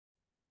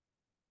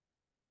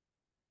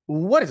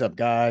What is up,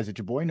 guys? It's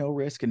your boy No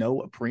Risk and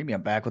No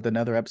Premium back with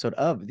another episode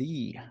of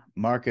the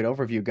market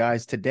overview,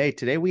 guys.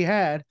 Today we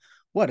had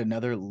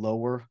another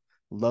low,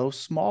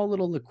 small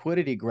little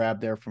liquidity grab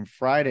there from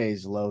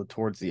Friday's low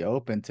towards the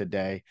open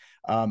today.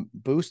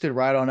 Boosted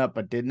right on up,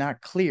 but did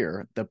not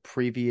clear the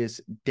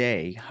previous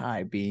day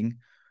high being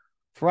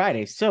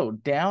Friday. So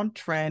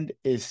downtrend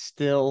is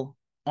still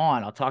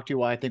on. I'll talk to you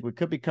why I think we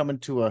could be coming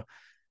to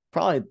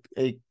probably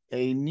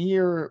a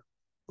near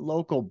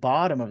local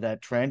bottom of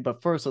that trend.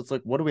 But first, let's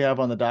look. What do we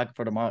have on the docket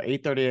for tomorrow?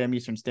 8:30 a.m.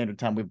 Eastern Standard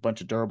Time. We have a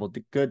bunch of durable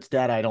goods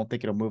data. I don't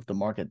think it'll move the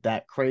market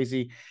that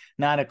crazy.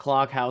 9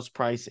 o'clock house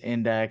price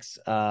index,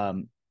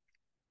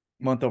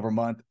 month over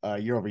month,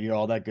 year over year,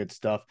 all that good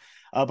stuff.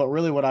 But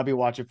really, what I'll be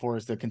watching for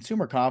is the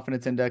consumer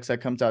confidence index that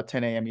comes out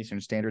 10 a.m.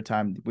 Eastern Standard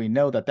Time. We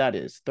know that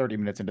is 30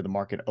 minutes into the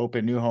market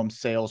open. New home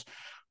sales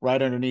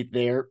right underneath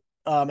there.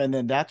 And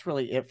then that's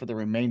really it for the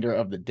remainder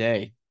of the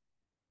day.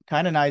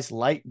 Kind of nice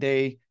light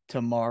day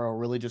tomorrow.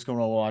 Really just going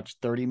to watch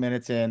 30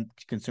 minutes in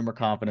consumer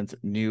confidence,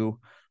 new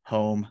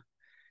home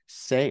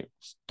sales.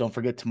 Don't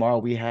forget tomorrow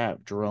we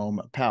have Jerome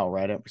Powell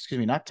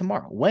not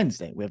tomorrow,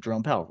 Wednesday. We have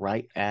Jerome Powell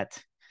right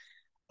at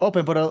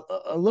open. But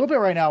a little bit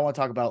right now, I want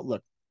to talk about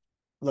look,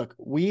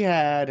 we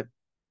had,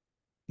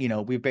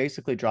 we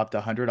basically dropped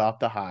 100 off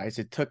the highs.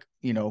 It took,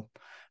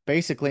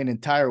 basically an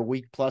entire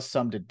week plus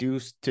some to do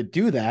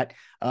that.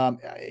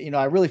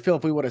 I really feel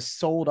if we would have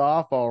sold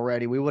off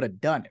already, we would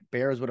have done it.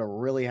 Bears would have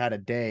really had a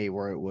day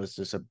where it was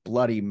just a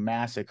bloody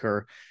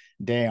massacre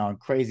day on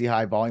crazy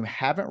high volume.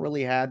 Haven't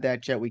really had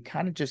that yet. We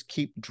kind of just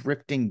keep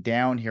drifting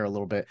down here a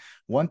little bit.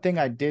 One thing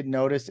I did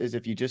notice is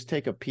if you just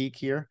take a peek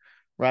here,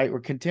 right, we're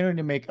continuing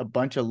to make a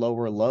bunch of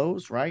lower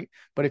lows, right?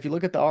 But if you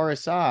look at the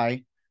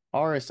RSI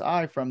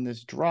from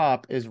this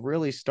drop is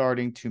really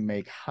starting to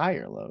make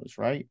higher lows,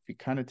 right? If you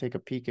kind of take a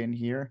peek in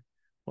here,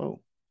 whoa,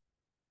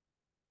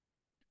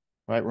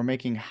 right? We're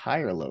making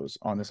higher lows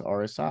on this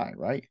RSI,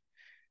 right?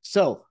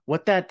 So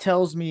what that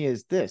tells me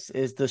is this,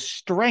 is the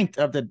strength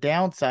of the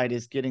downside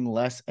is getting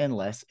less and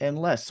less and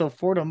less. So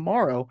for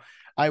tomorrow,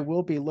 I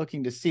will be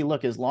looking to see,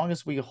 look, as long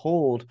as we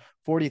hold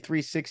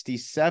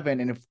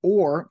 43.67 and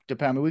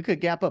depending, we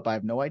could gap up, I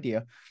have no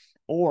idea.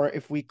 Or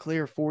if we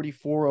clear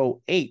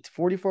 4408,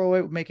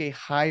 4408 would make a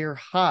higher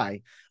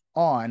high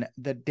on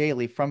the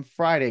daily from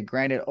Friday.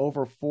 Granted,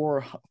 over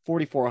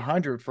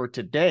 4,400 for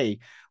today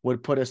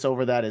would put us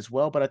over that as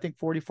well. But I think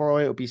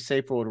 4408 would be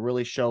safer. It would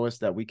really show us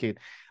that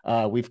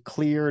we've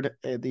cleared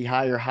the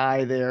higher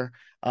high there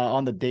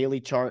on the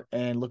daily chart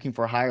and looking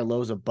for higher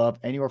lows above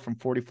anywhere from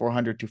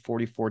 4,400 to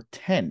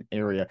 4,410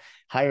 area.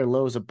 Higher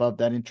lows above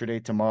that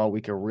intraday tomorrow,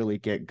 we can really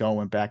get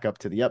going back up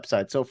to the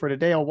upside. So for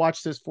today, I'll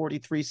watch this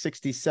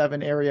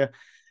 43.67 area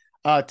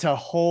to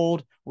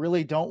hold.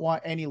 Really don't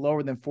want any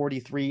lower than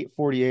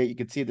 43.48. You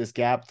can see this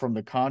gap from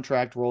the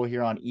contract roll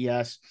here on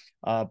ES.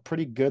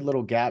 Pretty good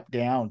little gap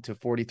down to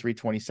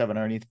 43.27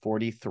 underneath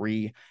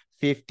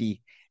 43.50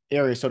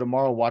 area. So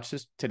tomorrow, watch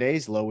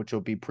today's low, which will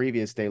be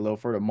previous day low.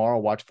 For tomorrow,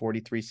 watch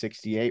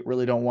 43.68.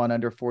 Really don't want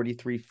under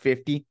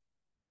 43.50.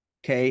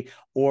 Okay.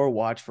 Or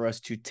watch for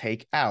us to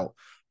take out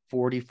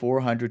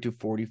 4,400 to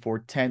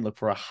 4,410. Look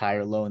for a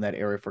higher low in that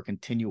area for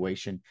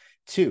continuation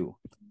to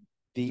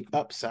the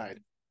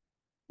upside.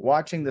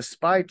 Watching the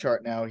SPY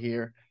chart now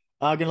here,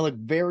 going to look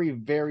very,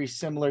 very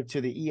similar to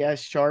the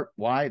ES chart.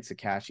 Why? It's a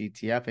cash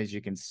ETF. As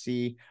you can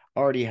see,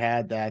 already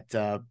had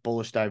that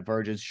bullish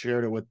divergence.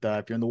 Shared it with,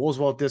 if you're in the Wolves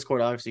Discord,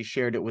 obviously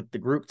shared it with the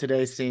group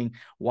today, seeing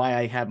why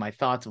I had my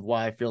thoughts of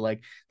why I feel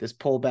like this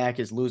pullback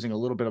is losing a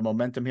little bit of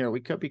momentum here.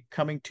 We could be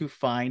coming to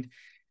find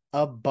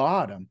a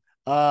bottom.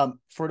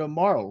 For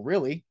tomorrow,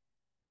 really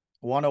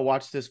want to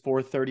watch this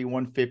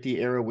 431.50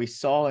 area. We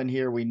saw in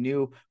here, we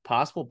knew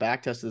possible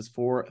back test is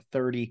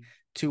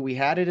 432. We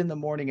had it in the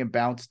morning and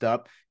bounced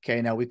up.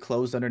 Okay, now we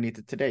closed underneath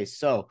it today.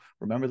 So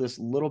remember this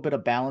little bit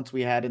of balance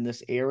we had in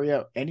this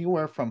area,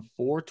 anywhere from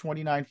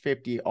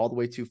 429.50 all the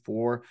way to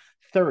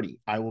 430.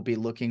 I will be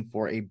looking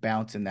for a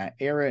bounce in that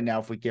area.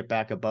 Now, if we get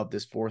back above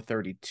this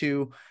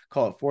 432,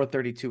 call it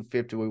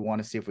 432.50, we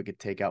want to see if we could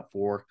take out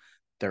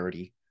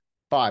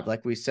 435.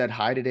 Like we said,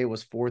 high today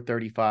was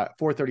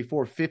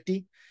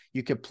 434.50.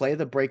 You could play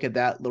the break of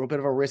that, little bit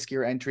of a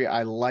riskier entry.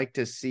 I like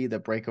to see the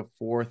break of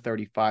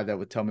 435. That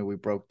would tell me we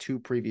broke 2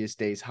 previous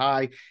days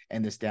high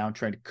and this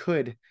downtrend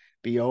could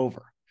be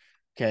over.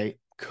 Okay,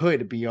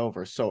 could be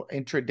over. So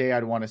intraday,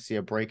 I'd want to see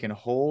a break and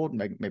hold,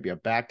 maybe a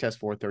back test,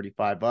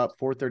 435 up,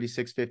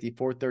 436.50,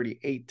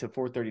 438 to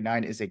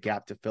 439 is a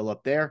gap to fill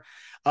up there.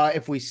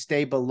 If we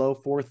stay below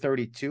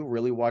 432,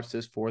 really watch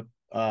this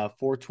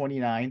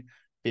 429.50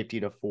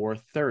 to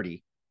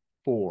 430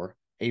 for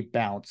a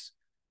bounce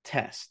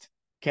test.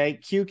 Okay,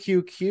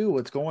 QQQ,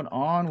 what's going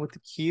on with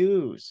the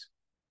Qs?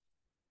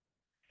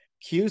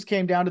 Qs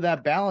came down to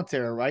that balance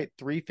area, right?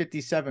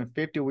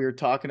 357.50, we were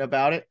talking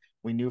about it.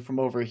 We knew from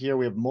over here,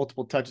 we have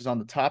multiple touches on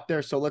the top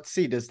there. So let's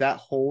see, does that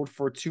hold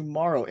for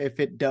tomorrow? If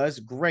it does,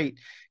 great.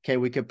 Okay,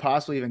 we could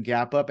possibly even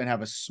gap up and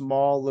have a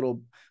small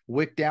little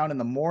wick down in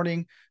the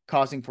morning,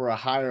 causing for a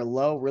higher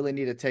low. Really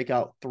need to take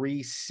out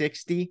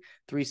 360.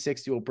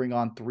 360 will bring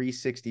on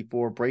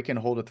 364. Break and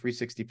hold of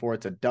 364.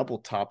 It's a double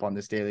top on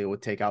this daily. It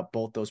would take out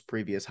both those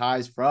previous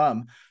highs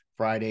from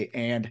Friday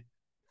and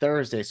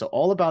Thursday. So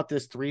all about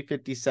this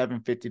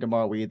 357.50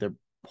 tomorrow. We either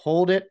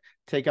hold it,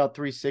 take out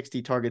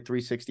 360, target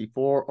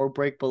 364, or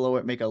break below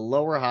it, make a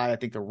lower high. I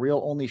think the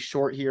real only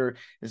short here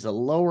is a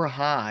lower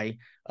high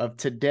of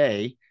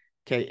today.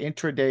 Okay,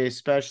 intraday,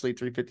 especially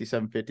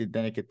 357.50,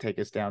 then it could take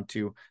us down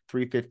to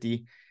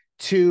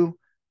 352,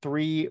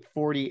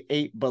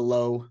 348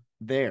 below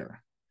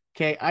there.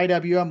 Okay,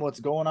 IWM, what's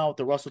going on with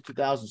the Russell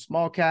 2000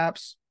 small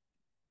caps?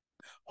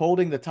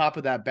 Holding the top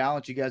of that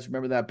balance. You guys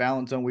remember that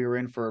balance zone we were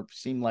in for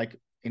seemed like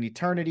an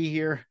eternity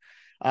here.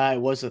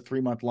 It was a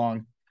 3-month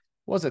long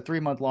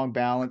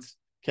balance.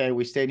 Okay,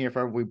 we stayed here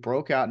forever. We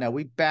broke out. Now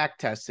we back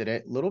tested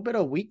it. A little bit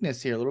of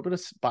weakness here, a little bit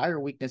of buyer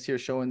weakness here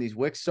showing these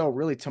wicks. So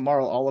really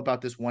tomorrow, all about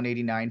this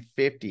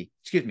 189.50.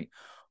 Excuse me,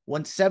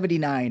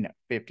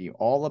 179.50.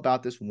 All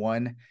about this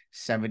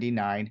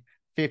 179.50.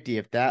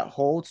 If that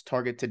holds,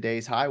 target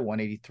today's high,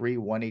 183,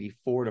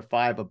 184 to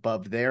 5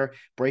 above there.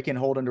 Break and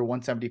hold under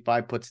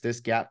 175 puts this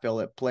gap fill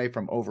at play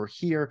from over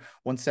here,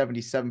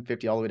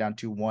 177.50 all the way down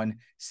to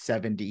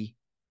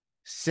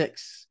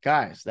 176.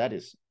 Guys, that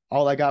is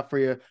all I got for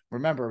you.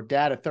 Remember,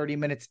 data 30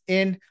 minutes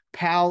in.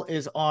 PAL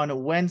is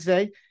on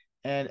Wednesday.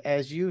 And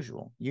as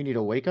usual, you need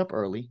to wake up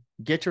early,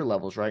 get your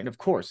levels right, and of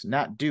course,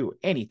 not do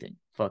anything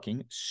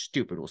fucking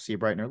stupid. We'll see you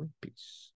bright and early. Peace.